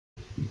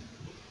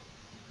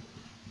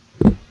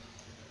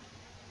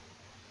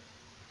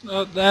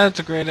Oh, that's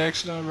a great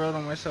accident. I wrote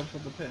on myself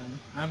with a pen.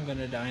 I'm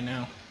gonna die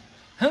now.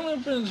 Hello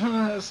friends, from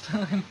last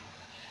time.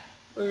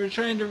 We were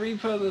trying to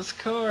repo this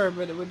car,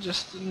 but it would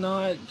just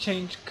not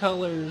change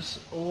colors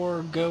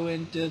or go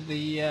into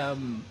the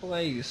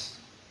place.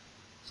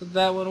 So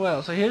that went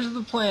well. So here's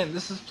the plan.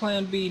 This is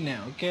plan B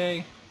now,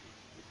 okay?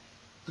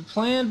 The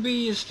plan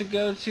B is to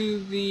go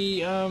to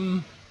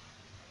the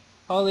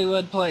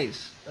Hollywood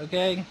place,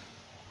 okay?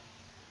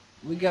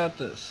 We got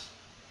this.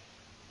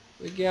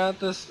 We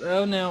got this.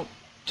 Oh no.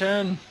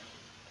 Turn.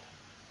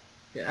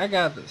 Yeah, I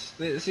got this.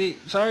 See,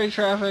 sorry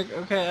traffic.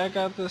 Okay, I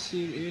got this.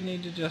 You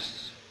need to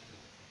just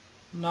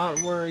not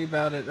worry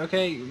about it.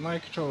 Okay, my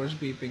controller's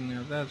beeping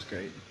now. That's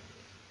great.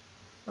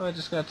 Oh, I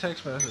just got a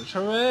text message.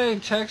 Hooray!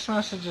 Text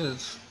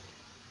messages.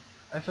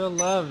 I feel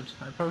loved.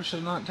 I probably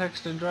should not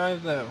text and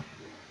drive though.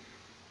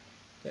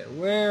 Okay,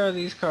 where are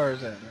these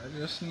cars at? I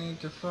just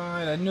need to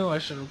find. I knew I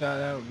should have got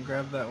out and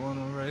grabbed that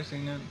one whenever I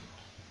seen it.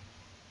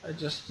 I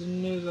just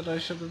knew that I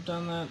should have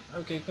done that.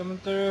 Okay, coming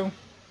through.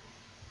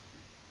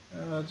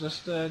 I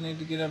just need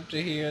to get up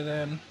to here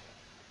then.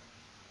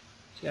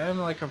 See, I'm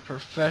like a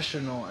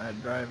professional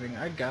at driving.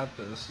 I got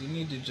this. You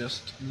need to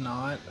just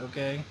not,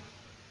 okay?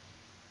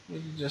 You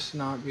need to just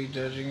not be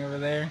judging over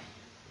there.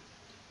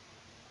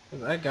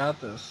 'Cause I got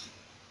this.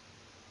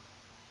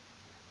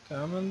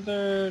 Coming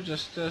through,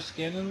 just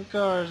scanning the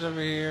cars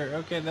over here.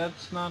 Okay,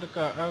 that's not a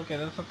car. Okay,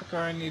 that's not the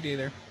car I need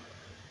either.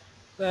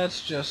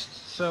 That's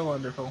just so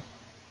wonderful.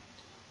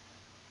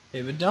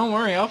 Okay, but don't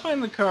worry, I'll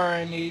find the car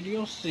I need.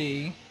 You'll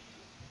see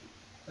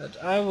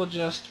that I will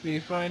just be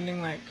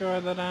finding that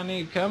car that I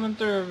need. Coming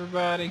through,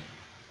 everybody.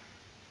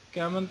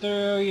 Coming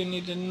through, you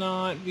need to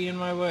not be in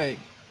my way.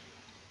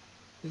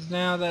 Because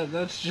now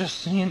that's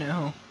just, you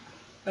know,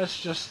 that's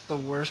just the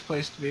worst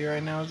place to be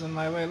right now is in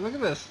my way. Look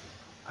at this.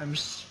 I'm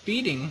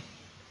speeding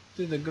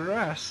through the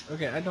grass.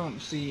 Okay, I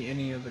don't see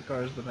any of the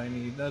cars that I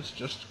need. That's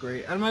just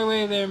great. Out of my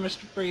way there,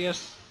 Mr.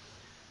 Prius.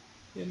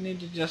 You need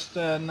to just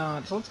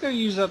not. So let's go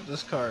use up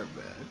this car a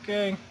bit,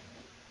 okay?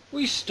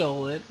 We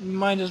stole it.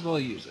 Might as well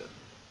use it.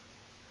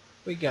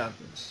 We got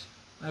this.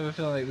 I have a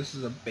feeling like this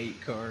is a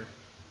bait car.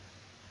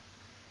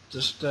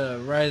 Just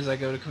right as I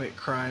go to commit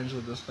crimes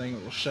with this thing,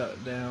 it will shut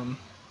it down.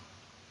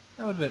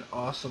 That would have been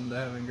awesome to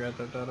have in Grand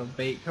Theft Auto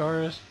bait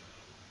cars.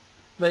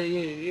 But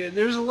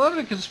there's a lot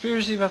of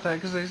conspiracy about that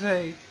because they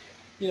say,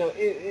 you know,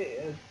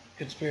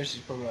 conspiracy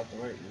is probably not the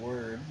right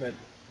word, but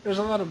there's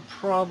a lot of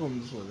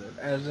problems with it.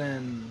 As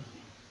in,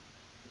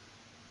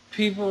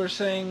 people are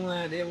saying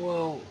that it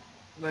will,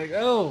 like,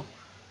 oh,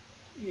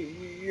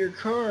 your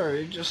car,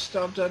 it just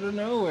stopped out of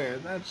nowhere.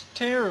 That's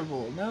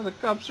terrible. Now the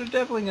cops are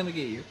definitely going to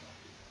get you.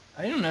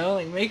 I don't know,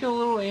 like make a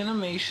little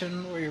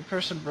animation where your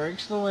person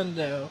breaks the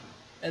window,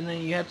 and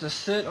then you have to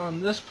sit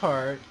on this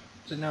part,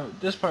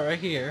 this part right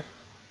here,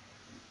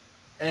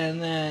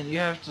 and then you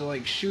have to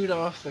like shoot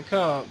off the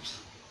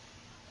cops,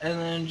 and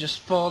then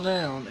just fall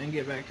down and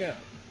get back up.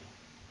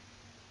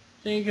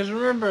 See, because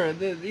remember,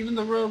 even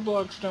the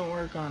roadblocks don't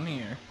work on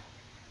here.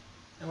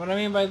 And what I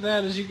mean by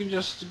that is you can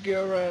just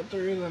go right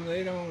through them.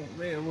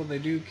 Well, they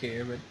do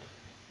care, but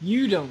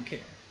you don't care.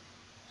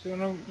 See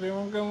where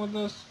I'm going with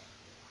this?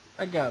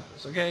 I got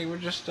this, okay? We're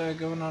just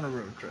going on a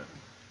road trip.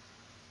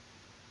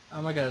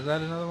 Oh my god, is that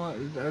another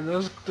one? Are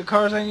those the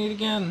cars I need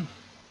again?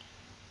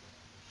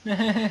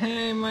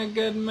 Hey, my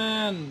good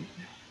man.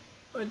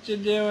 What you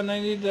doing? I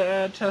need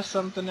to test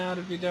something out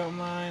if you don't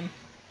mind.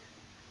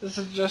 This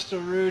is just a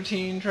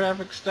routine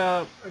traffic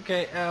stop.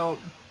 Okay, out.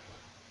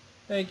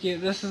 Thank you.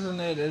 This isn't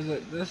it, is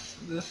it?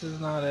 This is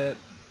not it.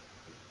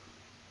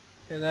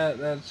 Okay,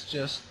 that's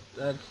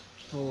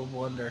full of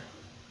wonder.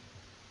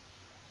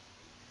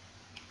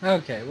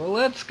 Okay, well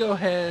let's go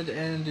ahead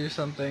and do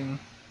something.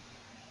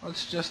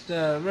 Let's just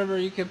remember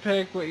you can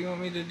pick what you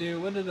want me to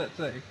do. What did that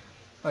say?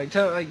 Like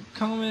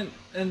comment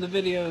in the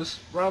videos,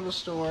 rob a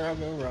store, I'll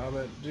go rob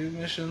it. Do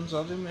missions,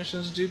 I'll do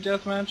missions, do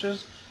death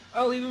matches.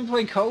 I'll even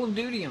play Call of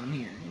Duty on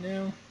here, you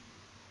know?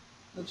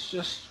 That's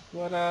just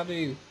what I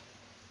do.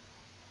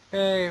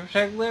 Okay,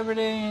 protect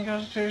liberty,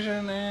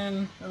 constitution,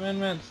 and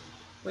amendments.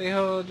 We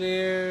hold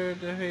dear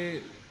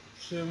defeat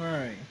Sue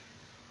Murray.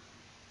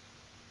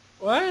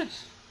 What?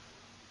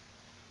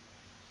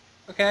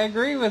 Okay, I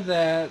agree with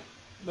that,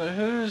 but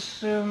who's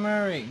Sue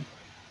Murray?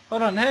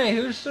 Hold on, hey,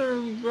 who's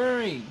Sue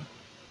Murray?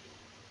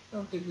 I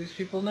don't think these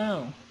people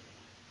know.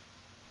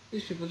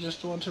 These people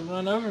just want to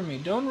run over me.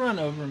 Don't run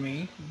over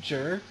me,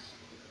 jerk.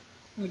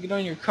 I'm gonna get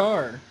on your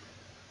car.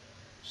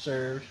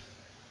 Served.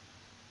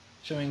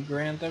 Showing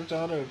Grand Theft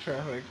Auto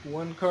traffic.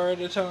 One car at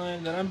a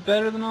time. Then I'm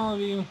better than all of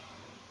you.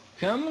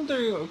 Coming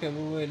through. Okay,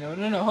 wait,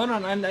 no, hold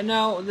on.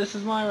 No, this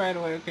is my right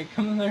of way. Okay,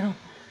 coming through.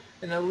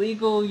 An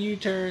illegal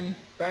U-turn.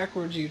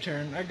 Backwards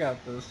U-turn. I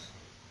got this.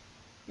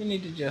 You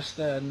need to just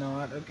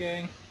not,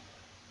 okay?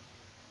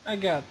 I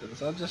got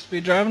this. I'll just be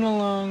driving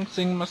along,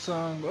 singing my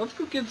song. But let's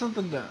go get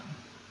something done.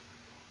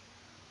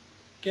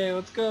 Okay,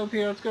 let's go up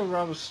here. Let's go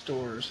rob a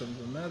store or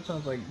something. That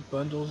sounds like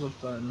bundles of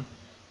fun.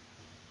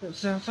 That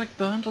sounds like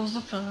bundles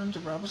of fun to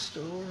rob a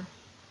store.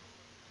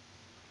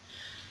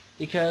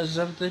 Because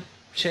of the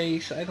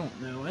chase. I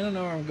don't know. I don't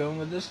know where I'm going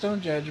with this.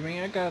 Don't judge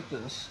me. I got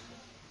this.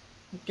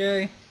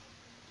 Okay?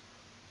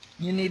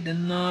 You need to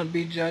not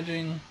be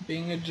judging.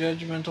 Being a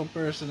judgmental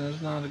person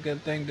is not a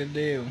good thing to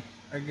do.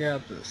 I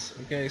got this.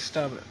 Okay?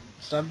 Stop it.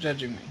 Stop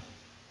judging me.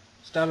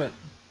 Stop it.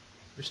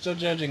 You're still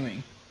judging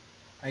me.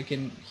 I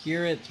can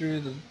hear it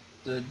through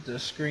the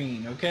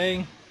screen.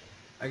 Okay?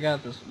 I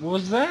got this. What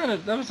was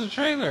that? That was a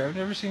trailer. I've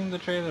never seen the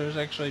trailers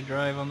actually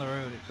drive on the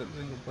road except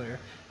single player.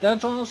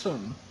 That's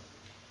awesome.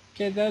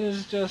 Okay, that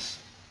is just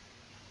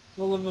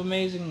full of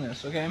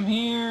amazingness. Okay, I'm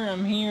here.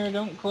 I'm here.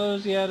 Don't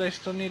close yet. I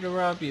still need to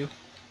rob you.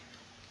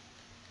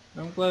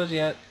 Don't close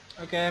yet.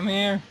 Okay, I'm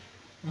here.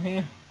 I'm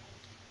here.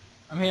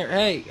 I'm here.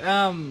 Hey,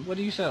 what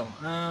do you sell?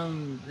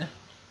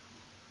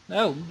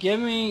 No, give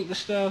me the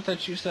stuff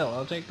that you sell.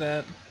 I'll take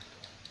that.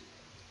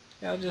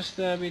 I'll just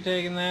be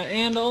taking that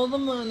and all the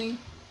money.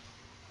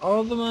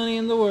 All the money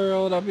in the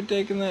world. I'll be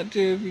taking that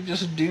too if you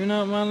just do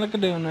not mind like a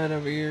donut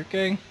over here,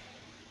 okay?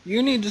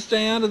 You need to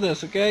stay out of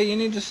this, okay? You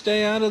need to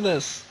stay out of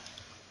this.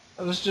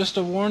 That was just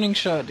a warning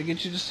shot to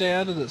get you to stay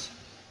out of this.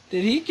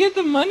 Did he get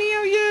the money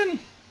out yet?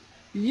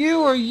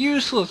 You are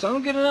useless.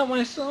 I'm getting out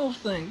myself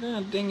thing.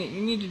 God dang it.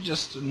 You need to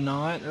just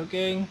not,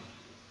 okay?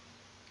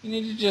 You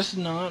need to just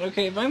not,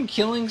 okay? If I'm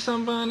killing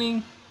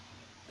somebody,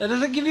 that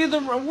doesn't give you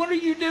the... What are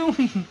you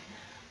doing?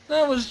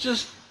 That was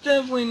just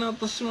definitely not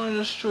the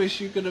smartest choice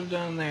you could have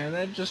done there.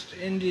 That just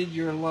ended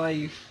your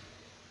life.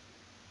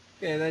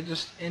 Okay, that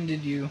just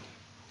ended you.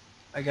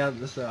 I got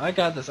this though. I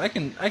got this. I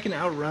can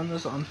outrun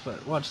this on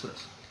foot. Watch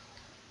this.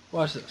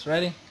 Watch this.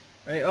 Ready?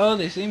 Ready? Oh,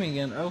 they see me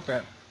again. Oh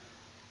crap.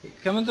 Okay,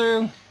 coming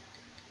through.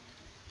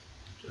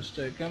 Just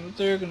coming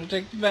through. Gonna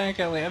take the back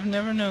alley. I've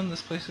never known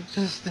this place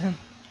existed.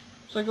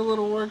 It's like a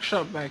little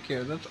workshop back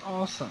here. That's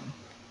awesome.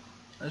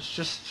 That's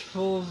just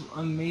full of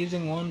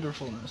amazing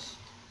wonderfulness.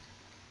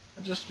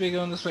 I'll just be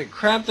going this way.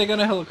 Crap, they got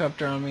a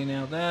helicopter on me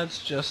now.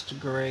 That's just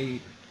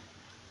great.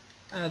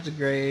 That's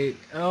great.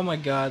 Oh my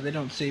god, they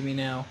don't see me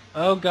now.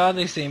 Oh god,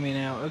 they see me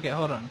now. Okay,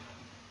 hold on.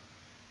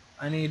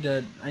 I need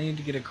to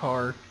get a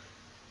car.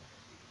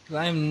 Cause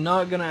I am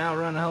not gonna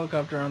outrun a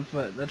helicopter on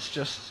foot. That's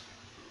just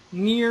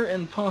near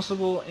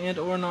impossible and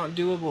or not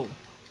doable.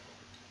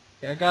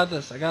 Okay, I got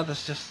this. I got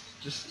this.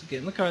 Just get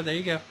in the car. There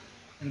you go.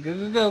 And go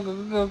go go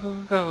go go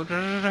go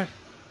go go.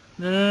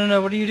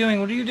 No. What are you doing?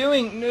 What are you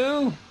doing?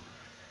 No.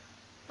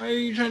 Why are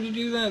you trying to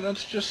do that?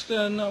 That's just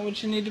not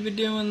what you need to be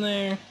doing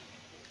there.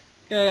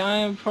 Okay, I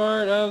am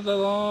part of the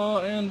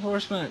law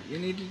enforcement. You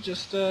need to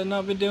just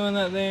not be doing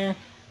that there.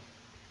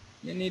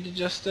 You need to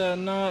just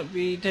not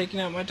be taking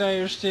out my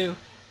tires too.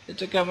 It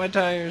took out my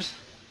tires.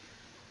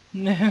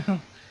 No.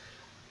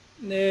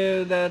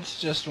 No, that's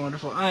just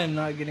wonderful. I am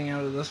not getting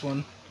out of this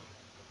one.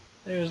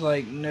 There's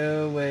like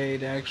no way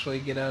to actually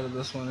get out of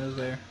this one, is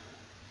there?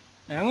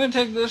 Now, I'm going to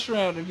take this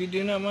route if you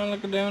do not mind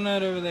like a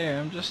donut over there.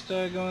 I'm just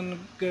going to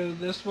go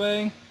this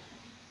way.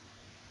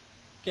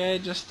 Okay,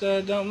 just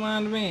don't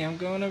mind me. I'm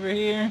going over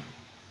here.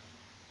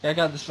 Okay, I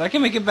got this. If I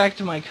can make it back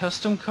to my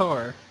custom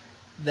car,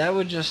 that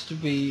would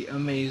just be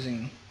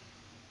amazing.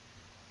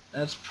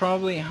 That's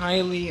probably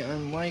highly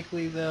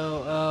unlikely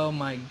though. Oh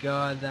my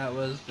god, that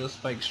was the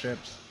spike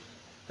strips.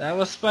 That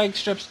was spike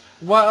strips.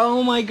 Wow,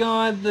 oh my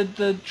god,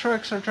 the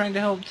trucks are trying to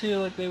help too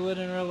like they would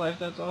in real life.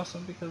 That's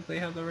awesome because they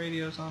have the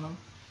radios on them.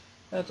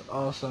 That's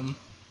awesome.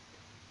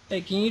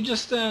 Hey, can you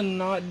just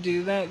not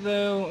do that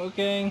though,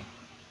 okay?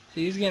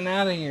 So he's getting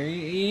out of here.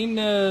 He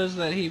knows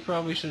that he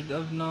probably should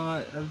have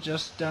not have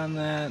just done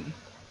that.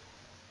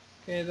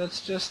 Okay,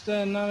 that's just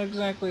not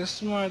exactly a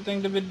smart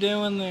thing to be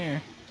doing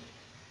there.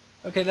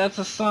 Okay, that's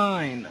a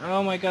sign.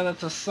 Oh my god,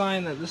 that's a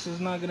sign that this is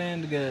not going to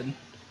end good.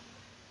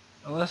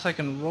 Unless I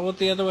can roll it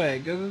the other way.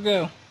 Go, go,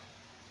 go.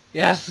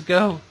 Yes,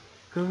 go.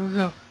 Go, go,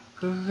 go.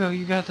 Go, go, go.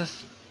 You got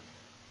this.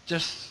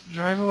 Just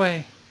drive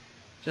away.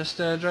 Just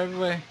drive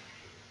away.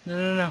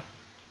 No.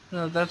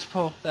 No, that's a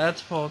pole.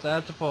 That's a pole.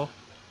 That's a pole.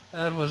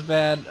 That was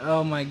bad.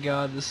 Oh my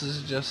god, this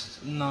is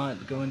just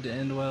not going to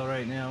end well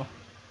right now.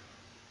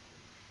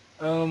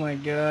 Oh my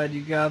god,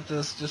 you got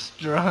this. Just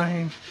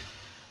drive.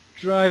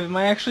 Drive. Am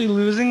I actually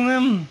losing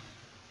them?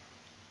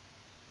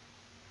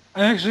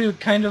 I'm actually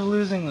kind of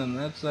losing them.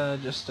 That's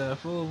just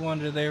full of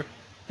wonder there.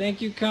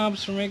 Thank you,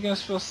 cops, for making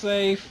us feel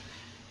safe.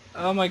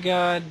 Oh my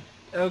god.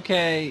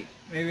 Okay.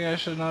 Maybe I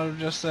should not have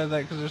just said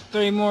that because there's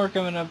 3 more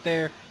coming up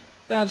there.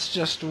 That's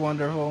just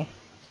wonderful.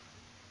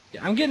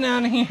 Yeah, I'm getting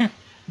out of here.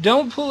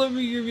 Don't pull over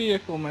your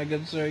vehicle, my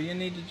good sir. You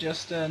need to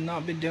just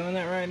not be doing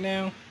that right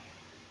now.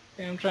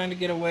 Okay, I'm trying to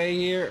get away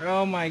here.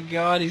 Oh my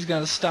god, he's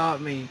gonna stop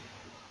me.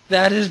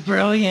 That is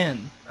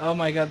brilliant. Oh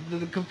my god,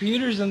 the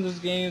computers in this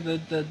game, the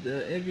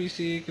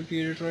NPC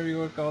computers, whatever you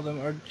want to call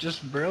them, are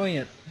just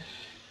brilliant.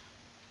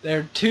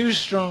 They're too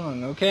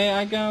strong, okay?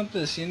 I got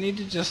this. You need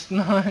to just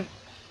not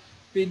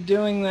be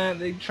doing that.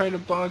 They try to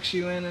box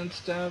you in and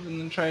stuff and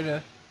then try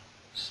to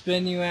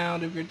spin you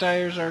out if your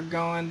tires are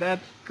gone.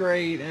 That's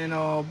great and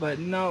all, but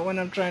not when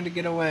I'm trying to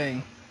get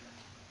away.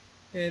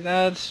 Okay,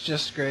 that's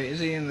just great.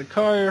 See, in the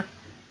car,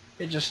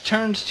 it just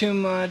turns too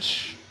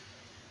much.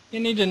 You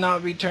need to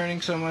not be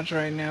turning so much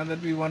right now.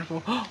 That'd be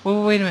wonderful.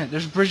 Oh, wait a minute.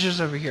 There's bridges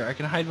over here. I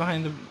can hide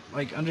behind the,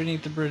 like,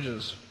 underneath the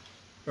bridges.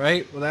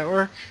 Right? Will that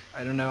work?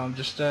 I don't know. I'm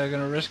just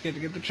gonna risk it to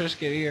get the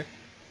Trisket here.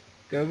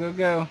 Go, go,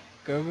 go.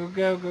 Go, go,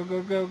 go, go,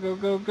 go, go,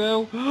 go,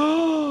 go,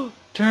 go.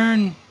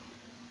 Turn.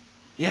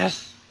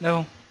 Yes.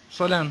 No.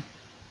 Slow down.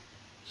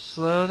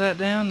 Slow that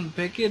down and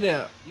pick it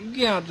up. You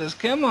got this.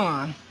 Come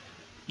on.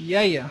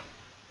 Yeah.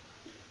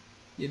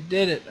 You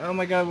did it. Oh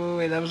my god,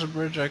 wait, that was a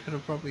bridge I could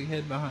have probably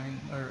hid behind,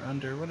 or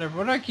under, whatever.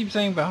 What do I keep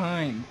saying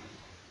behind?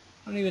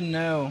 I don't even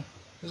know.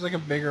 There's like a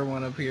bigger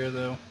one up here,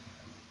 though.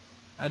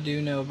 I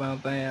do know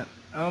about that.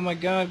 Oh my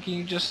god, can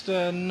you just,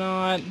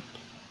 not...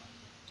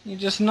 Can you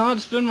just not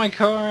spin my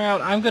car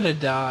out? I'm gonna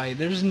die.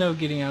 There's no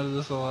getting out of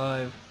this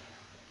alive.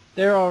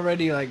 They're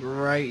already, like,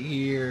 right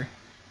here.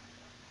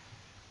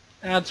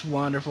 That's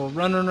wonderful.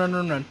 Run, run, run,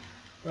 run, run.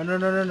 Run,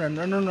 run, run, run, run,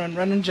 run, run, run,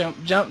 run, and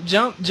jump, jump,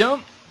 jump,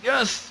 jump!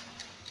 Yes!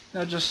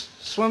 Now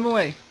just swim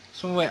away.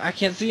 Swim away. I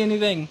can't see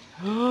anything.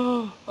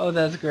 Oh,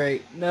 that's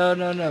great. No,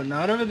 no, no.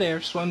 Not over there.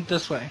 Swim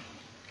this way.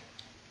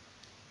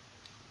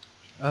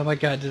 Oh my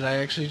god, did I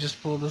actually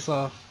just pull this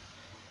off?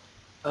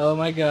 Oh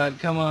my god,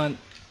 come on.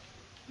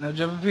 Now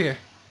jump up here.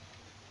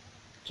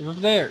 Jump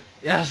up there.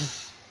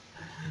 Yes!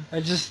 I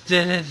just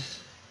did it.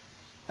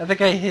 I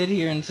think I hid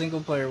here in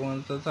single player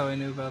once. That's how I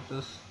knew about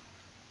this.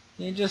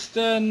 You just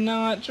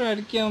not try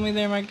to kill me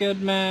there, my good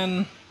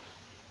man.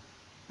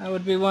 That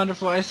would be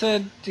wonderful. I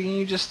said, can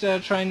you just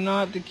try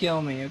not to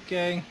kill me,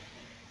 okay?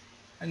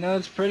 I know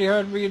it's pretty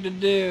hard for you to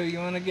do. You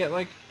want to get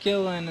like a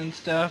kill in and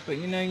stuff, but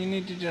you know, you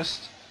need to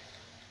just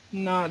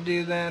not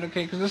do that,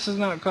 okay? Because this is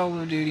not Call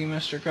of Duty,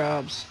 Mr.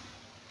 Cops.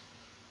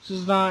 This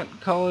is not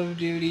Call of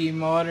Duty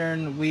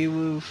Modern Wee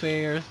Woo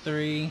Fair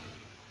 3.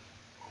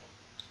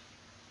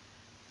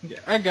 Okay,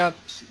 I got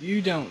this.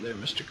 You don't there,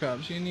 Mr.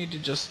 Cops. You need to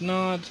just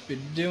not be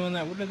doing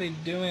that. What are they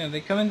doing? Are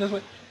they coming this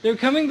way? They're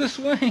coming this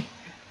way!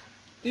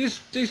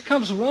 These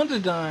cops want to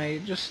die.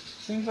 It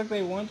just seems like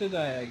they want to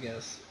die, I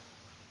guess.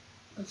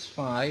 That's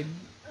fine.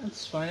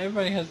 That's fine.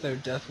 Everybody has their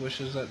death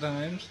wishes at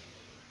times.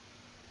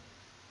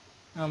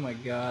 Oh my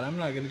god, I'm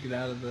not gonna get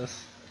out of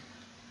this.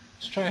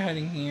 Let's try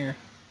hiding here.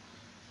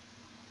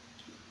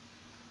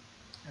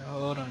 Oh,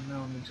 hold on,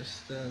 no, let me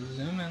just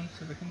zoom in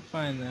so we can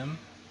find them.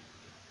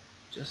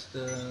 Just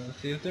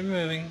see if they're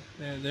moving.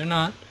 They're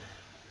not.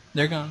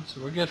 They're gone, so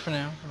we're good for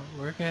now.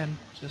 We're good.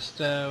 Just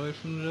wait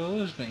for them to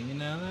lose me, you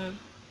know,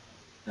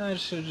 that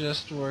should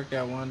just work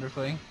out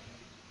wonderfully.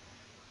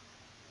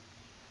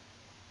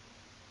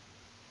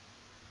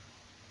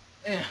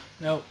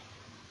 Nope.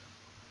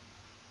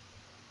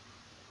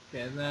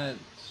 Okay, that's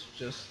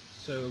just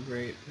so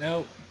great.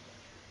 Nope.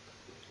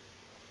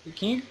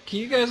 Can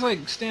you guys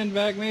like stand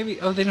back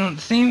maybe? Oh, they don't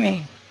see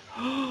me.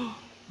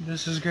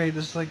 This is great.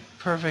 This is like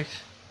perfect.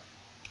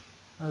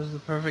 That was the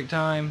perfect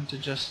time to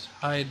just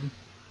hide.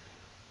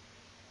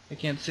 They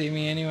can't see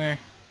me anywhere.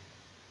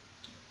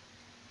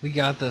 We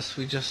got this.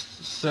 We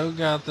just so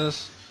got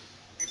this.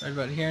 Right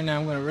about here now.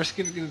 I'm going to risk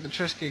it to get the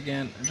Trisket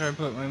again and try to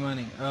put my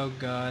money. Oh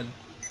god.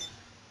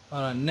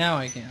 Hold on. Now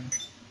I can.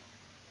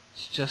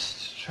 Let's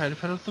just try to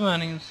put up the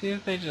money and see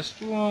if they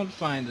just won't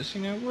find us.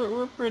 You know,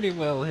 we're pretty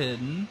well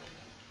hidden.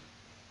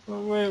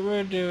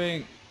 We're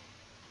doing...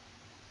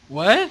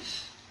 What?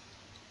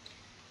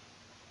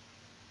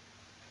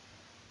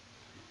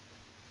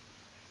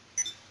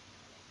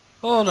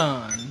 Hold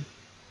on.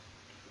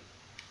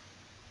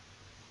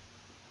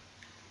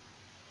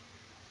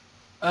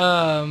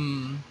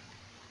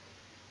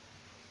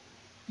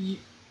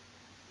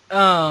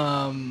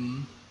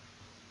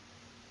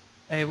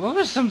 Hey, what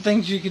was some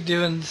things you could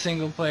do in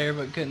single player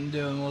but couldn't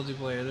do in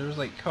multiplayer? There was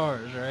like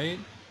cars, right?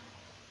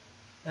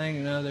 I think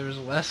no, there was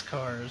less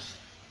cars.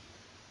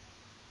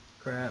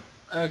 Crap.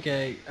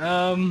 Okay,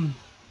 I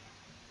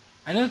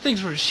know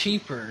things were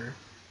cheaper.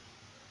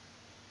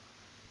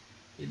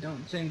 They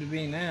don't seem to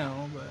be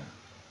now, but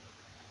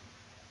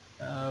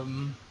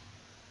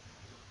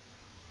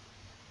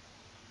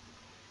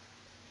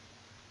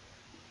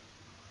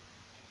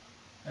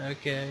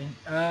okay.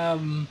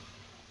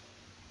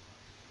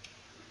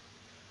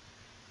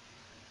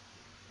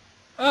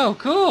 Oh,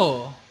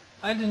 cool!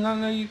 I did not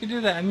know you could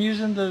do that. I'm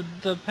using the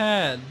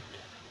pad.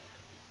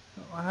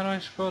 How do I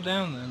scroll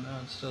down then?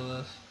 Oh, it's still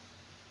this.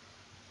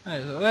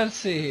 Alright, so let's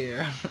see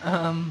here.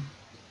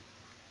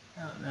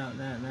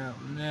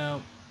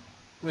 No.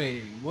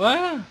 Wait,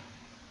 what?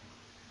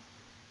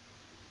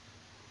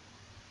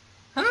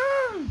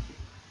 Huh?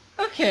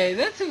 Okay,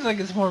 that seems like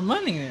it's more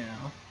money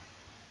now.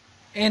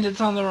 And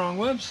it's on the wrong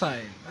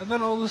website. I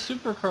thought all the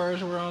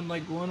supercars were on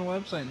like one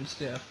website and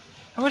stuff.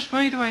 How much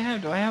money do I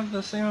have? Do I have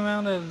the same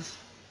amount as...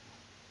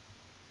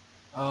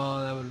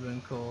 Oh, that would have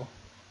been cool.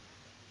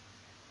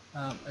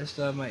 I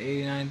still have my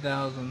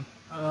 89,000.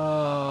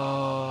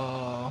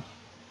 Oh.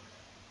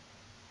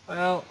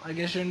 Well, I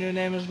guess your new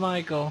name is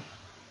Michael.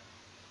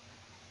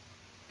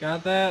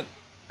 Got that?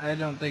 I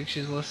don't think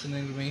she's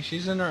listening to me.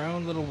 She's in her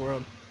own little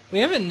world. We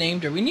haven't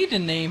named her. We need to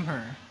name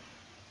her.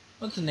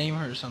 Let's name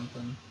her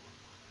something.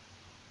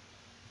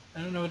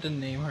 I don't know what to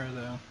name her,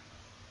 though.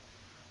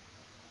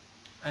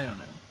 I don't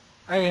know.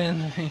 I can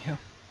end the video.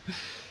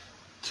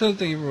 So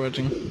thank you for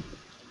watching,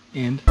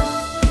 and